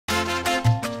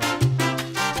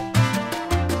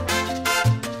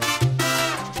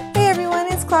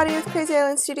Lottie with Crazy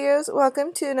Island Studios.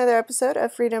 Welcome to another episode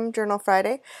of Freedom Journal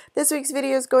Friday. This week's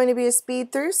video is going to be a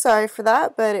speed through. Sorry for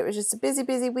that, but it was just a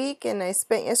busy week, and I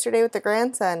spent yesterday with the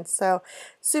grandson, so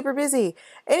super busy.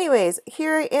 Anyways,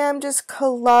 here I am just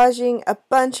collaging a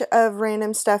bunch of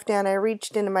random stuff down. I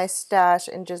reached into my stash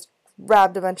and just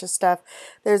grabbed a bunch of stuff.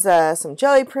 There's some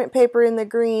jelly print paper in the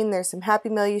green. There's some Happy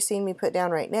Mail you've seen me put down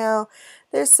right now.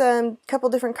 There's some couple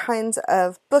different kinds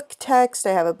of book text.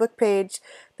 I have a book page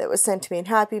that was sent to me in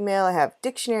Happy Mail. I have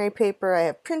dictionary paper. I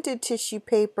have printed tissue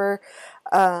paper.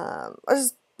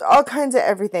 Just all kinds of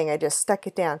everything. I just stuck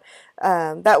it down.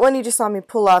 That one you just saw me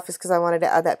pull off is because I wanted to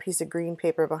add that piece of green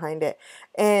paper behind it.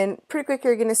 And pretty quick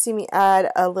you're going to see me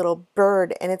add a little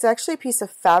bird, and it's actually a piece of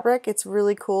fabric. It's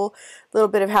really cool. A little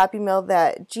bit of Happy Mail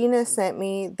that Gina sent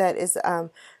me that is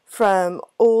from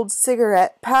old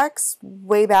cigarette packs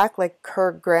way back, like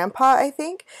her grandpa, I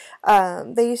think.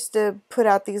 They used to put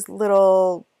out these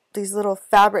little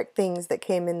fabric things that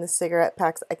came in the cigarette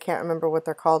packs. I can't remember what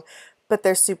they're called, but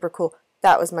they're super cool.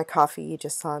 That was my coffee you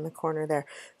just saw in the corner there.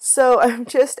 So I'm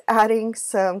just adding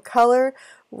some color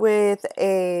with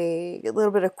a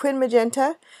little bit of Quin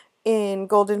Magenta in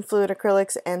Golden Fluid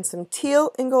Acrylics and some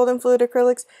teal in Golden Fluid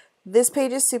Acrylics. This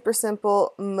page is super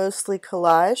simple, mostly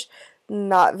collage.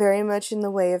 Not very much in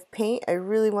the way of paint. I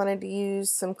really wanted to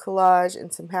use some collage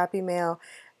and some Happy Mail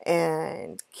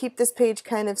and keep this page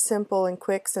kind of simple and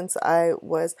quick since I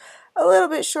was a little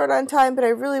bit short on time, but I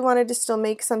really wanted to still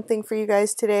make something for you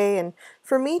guys today and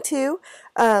for me too.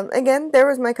 Again, there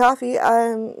was my coffee.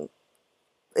 I'm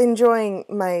enjoying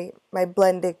my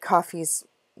blended coffees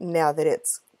now that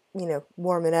it's, you know,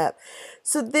 warming up.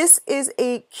 So this is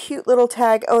a cute little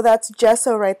tag. Oh, that's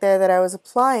gesso right there that I was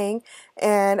applying,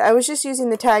 and I was just using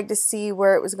the tag to see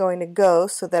where it was going to go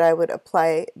so that I would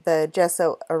apply the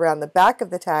gesso around the back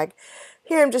of the tag.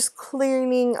 Here I'm just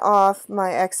cleaning off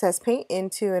my excess paint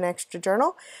into an extra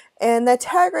journal, and that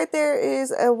tag right there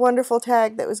is a wonderful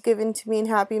tag that was given to me in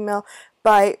Happy Mail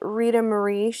by Rita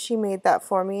Marie. She made that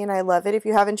for me and I love it. If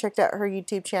you haven't checked out her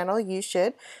YouTube channel, you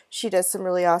should. She does some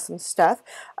really awesome stuff.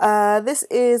 This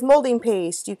is molding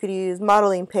paste. You could use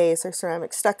modeling paste or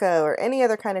ceramic stucco or any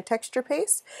other kind of texture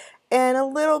paste. And a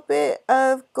little bit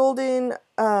of golden,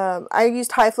 I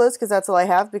used High Flows because that's all I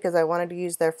have because I wanted to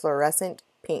use their fluorescent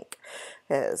pink.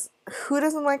 Because who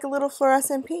doesn't like a little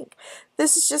fluorescent pink?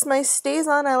 This is just my stays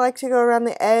on. I like to go around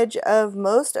the edge of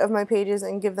most of my pages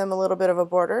and give them a little bit of a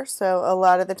border. So a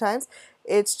lot of the times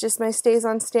it's just my stays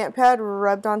on stamp pad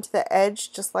rubbed onto the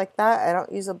edge just like that. I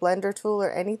don't use a blender tool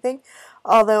or anything.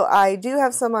 Although I do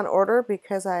have some on order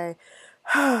because I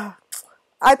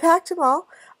packed them all.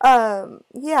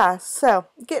 Yeah, so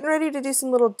getting ready to do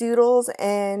some little doodles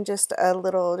and just I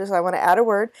want to add a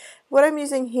word. What I'm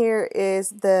using here is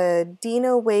the Dena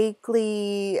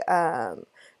Wakley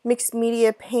mixed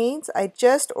media paints. I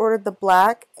just ordered the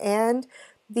black and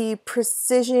the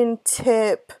precision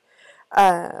tip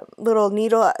little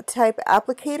needle type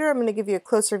applicator. I'm going to give you a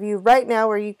closer view right now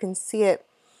where you can see it.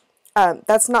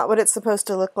 That's not what it's supposed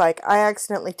to look like. I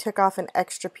accidentally took off an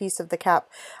extra piece of the cap.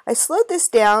 I slowed this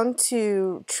down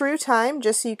to true time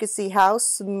just so you could see how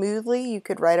smoothly you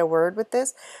could write a word with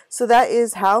this. So that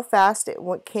is how fast it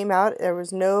came out. There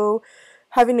was no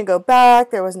having to go back.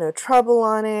 There was no trouble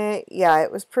on it. Yeah, it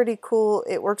was pretty cool.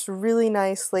 It works really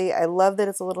nicely. I love that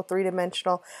it's a little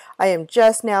three-dimensional. I am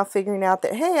just now figuring out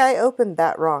that, hey, I opened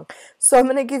that wrong. So I'm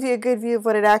going to give you a good view of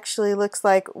what it actually looks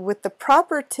like with the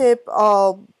proper tip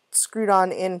all screwed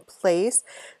on in place.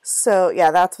 So yeah,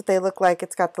 that's what they look like.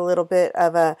 It's got the little bit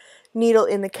of a needle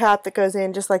in the cap that goes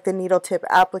in just like the needle tip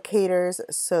applicators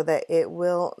so that it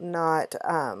will not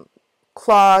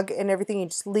clog and everything. You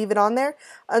just leave it on there,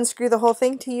 unscrew the whole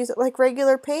thing to use it like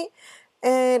regular paint,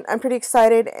 and I'm pretty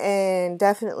excited and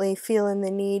definitely feeling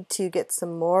the need to get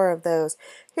some more of those.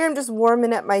 Here I'm just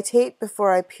warming up my tape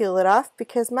before I peel it off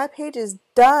because my page is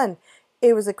done.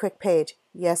 It was a quick page.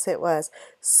 Yes, it was.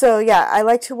 So yeah, I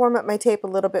like to warm up my tape a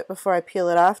little bit before I peel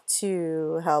it off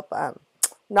to help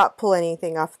not pull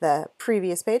anything off the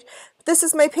previous page. But this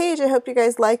is my page. I hope you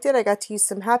guys liked it. I got to use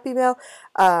some Happy Mail.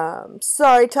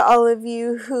 Sorry to all of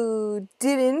you who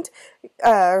didn't,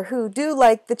 who do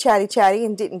like the chatty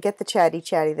and didn't get the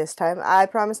chatty this time. I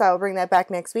promise I will bring that back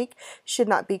next week. Should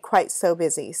not be quite so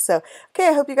busy. So, okay,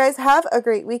 I hope you guys have a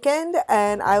great weekend,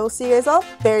 and I will see you guys all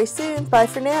very soon. Bye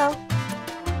for now.